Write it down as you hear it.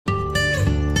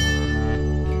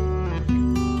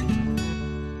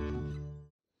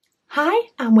Hi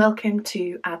and welcome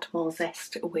to Add More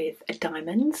Zest with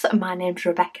Diamonds. My name's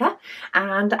Rebecca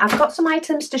and I've got some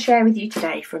items to share with you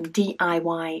today from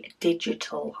DIY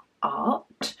Digital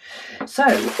Art. So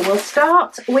we'll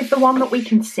start with the one that we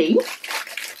can see.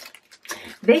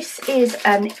 This is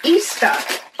an Easter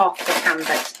off the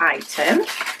canvas item.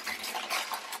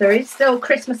 There is still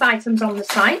Christmas items on the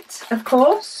site, of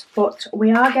course, but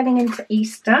we are getting into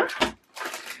Easter.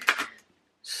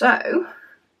 So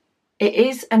it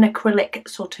is an acrylic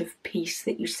sort of piece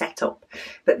that you set up,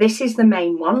 but this is the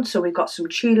main one. So we've got some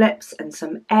tulips and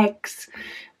some eggs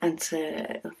and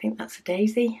I think that's a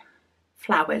daisy,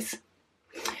 flowers.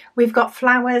 We've got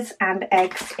flowers and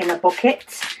eggs in a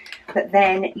bucket, but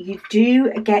then you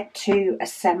do get to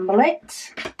assemble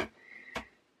it.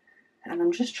 And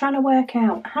I'm just trying to work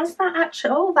out, has that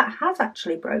actually, oh, that has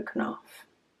actually broken off.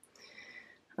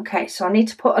 Okay, so I need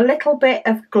to put a little bit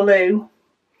of glue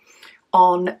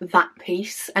on that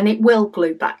piece and it will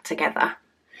glue back together.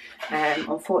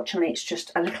 Unfortunately it's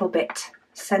just a little bit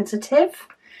sensitive.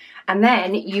 And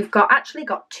then you've actually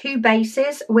got two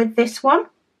bases with this one.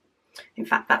 In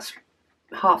fact, that's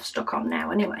half stuck on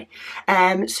now anyway.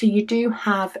 So you do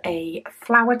have a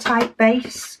flower type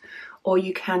base, or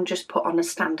you can just put on a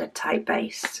standard type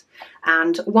base.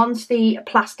 And once the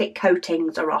plastic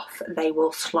coatings are off, they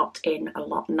will slot in a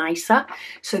lot nicer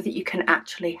so that you can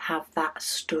actually have that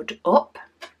stood up.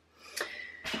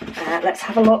 Let's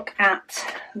have a look at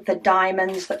the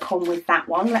diamonds that come with that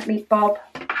one. Let me bob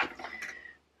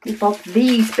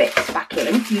these bits back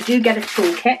in. You do get a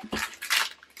toolkit.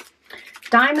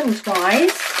 Diamonds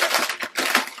wise,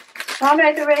 oh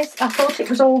no, there is. I thought it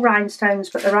was all rhinestones,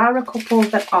 but there are a couple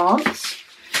that aren't.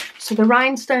 So the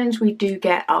rhinestones we do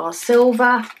get are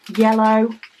silver,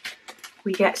 yellow,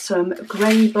 we get some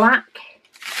grey black.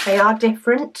 They are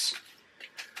different.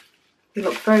 They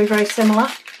look very, very similar.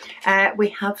 We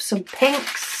have some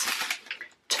pinks,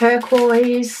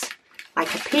 turquoise,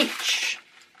 like a peach,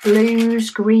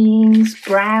 blues, greens,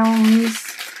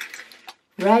 browns,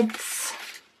 reds.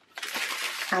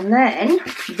 And then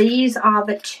these are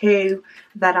the two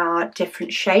that are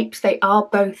different shapes. They are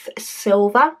both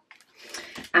silver.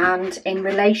 And in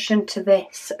relation to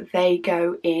this, they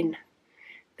go in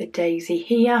the daisy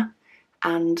here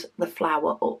and the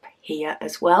flower up here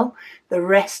as well. The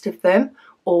rest of them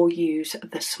all use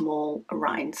the small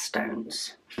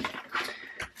rhinestones.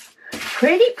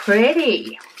 Pretty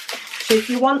pretty. So if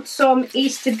you want some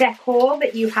Easter decor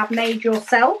that you have made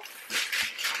yourself,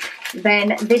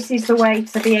 then this is the way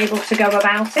to be able to go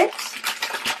about it.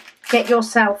 Get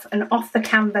yourself an off the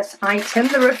canvas item.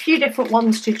 There are a few different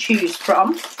ones to choose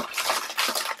from,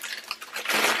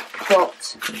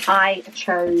 but I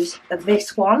chose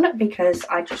this one because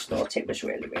I just thought it was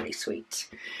really, really sweet.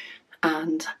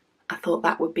 And I thought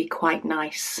that would be quite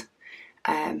nice.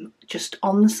 Just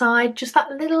on the side, just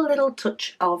that little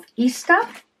touch of Easter.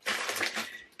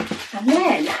 And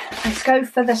then let's go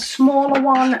for the smaller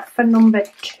one for number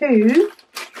 2.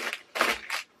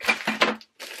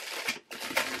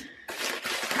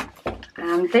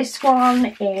 And this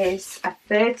one is a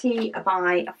 30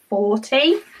 by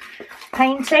 40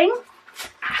 painting.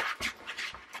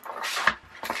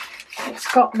 It's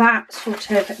got that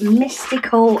sort of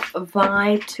mystical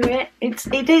vibe to it.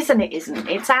 It is and it isn't.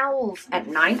 It's owls at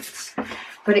night,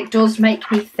 but it does make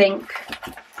me think.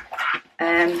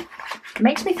 It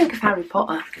makes me think of Harry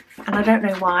Potter, and I don't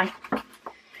know why.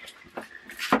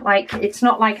 Like, it's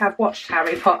not like I've watched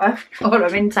Harry Potter or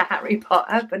I'm into Harry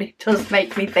Potter, but it does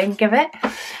make me think of it.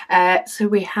 So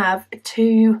we have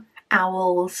 2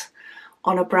 owls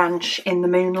on a branch in the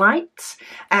moonlight.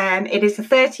 It is a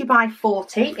 30 by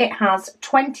 40. It has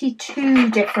 22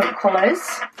 different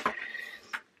colours.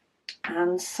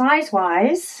 And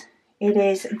size-wise, it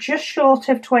is just short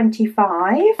of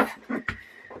 25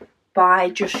 by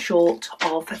just short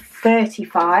of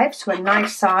 35, so a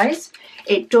nice size.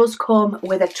 It does come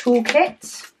with a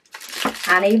toolkit,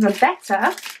 and even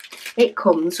better, it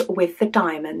comes with the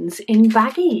diamonds in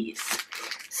baggies.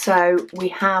 So we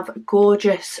have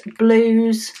gorgeous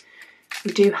blues,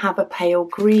 we do have a pale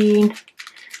green,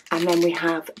 and then we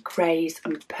have greys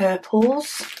and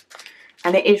purples,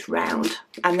 and it is round,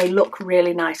 and they look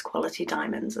really nice quality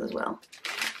diamonds as well.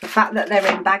 The fact that they're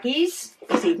in baggies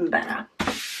is even better.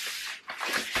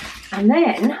 And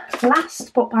then,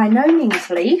 last but by no means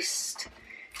least,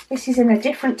 this is in a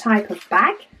different type of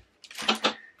bag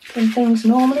than things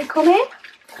normally come in.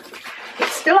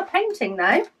 It's still a painting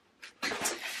though.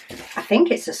 I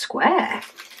think it's a square.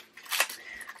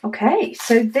 Okay,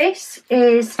 so this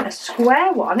is a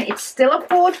square one. It's still a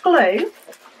poured glue.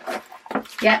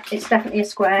 Yeah, it's definitely a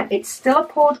square. It's still a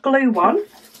poured glue one.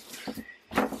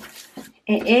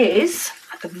 it is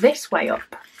this way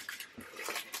up.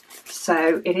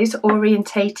 So it is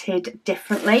orientated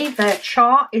differently. The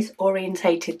chart is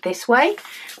orientated this way,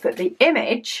 but the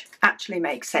image actually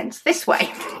makes sense this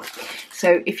way.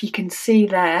 So if you can see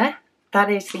there, that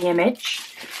is the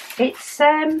image. It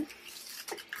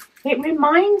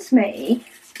reminds me,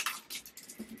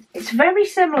 it's very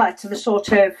similar to the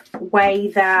sort of way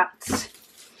that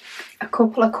a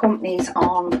couple of companies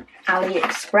on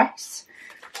AliExpress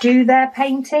do their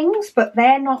paintings, but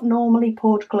they're not normally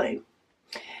poured glue.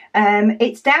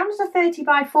 It's down as a 30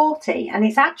 by 40 and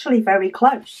it's actually very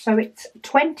close. So it's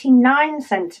 29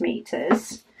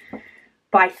 centimetres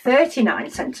by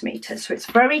 39 centimetres. So it's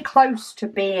very close to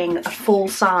being a full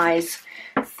size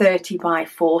 30 by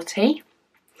 40.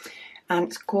 And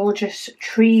it's gorgeous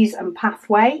trees and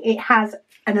pathway. It has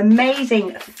an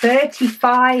amazing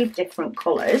 35 different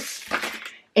colours.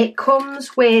 It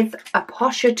comes with a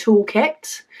posher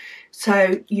toolkit.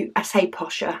 So I say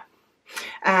posher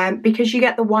because you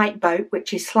get the white boat,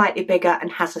 which is slightly bigger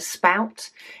and has a spout.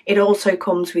 It also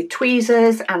comes with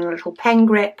tweezers and a little pen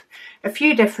grip, a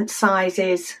few different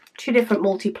sizes, 2 different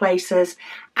multi-placers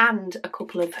and a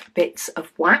couple of bits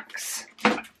of wax.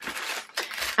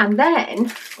 And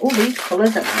then, all these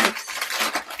colours are nice.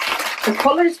 The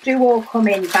colours do all come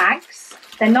in bags.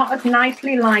 They're not as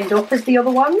nicely lined up as the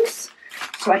other ones,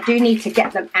 so I do need to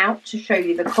get them out to show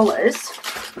you the colours.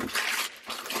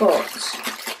 But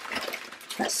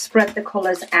let's spread the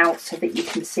colours out so that you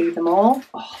can see them all.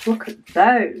 Oh, look at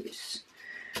those.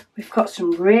 We've got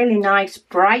some really nice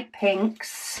bright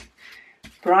pinks,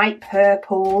 bright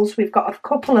purples. We've got a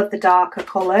couple of the darker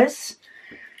colours.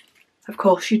 Of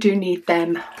course, you do need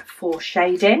them for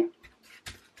shading.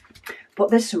 But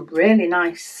there's some really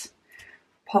nice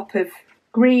pop of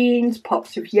greens,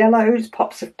 pops of yellows,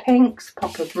 pops of pinks,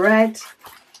 pop of red.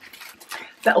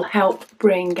 That'll help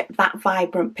bring that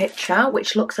vibrant picture,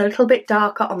 which looks a little bit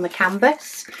darker on the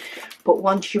canvas. But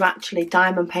once you actually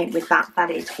diamond paint with that,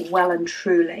 that is well and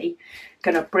truly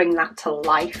going to bring that to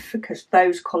life, because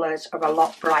those colours are a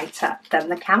lot brighter than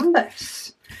the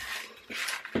canvas.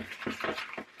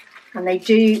 And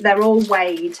they're all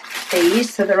weighed,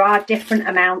 these, so there are different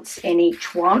amounts in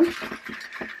each one.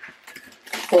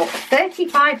 But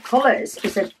 35 colours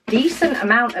is a decent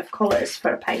amount of colours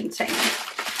for a painting,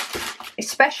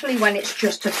 especially when it's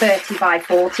just a 30 by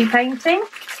 40 painting.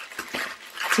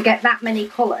 To get that many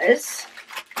colours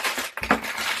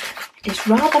is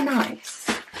rather nice.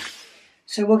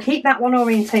 So we'll keep that one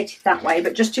orientated that way,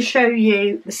 but just to show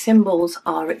you, the symbols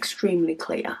are extremely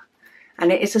clear.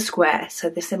 And it is a square,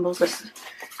 so the symbols are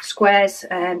squares.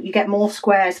 You get more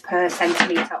squares per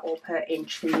centimetre or per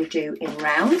inch than you do in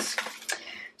rounds.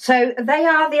 So they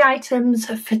are the items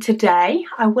for today.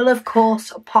 I will, of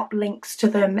course, pop links to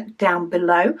them down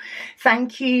below.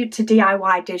 Thank you to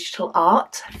DIY Digital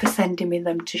Art for sending me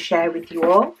them to share with you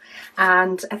all.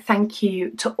 And thank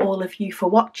you to all of you for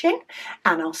watching.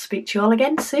 And I'll speak to you all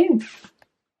again soon.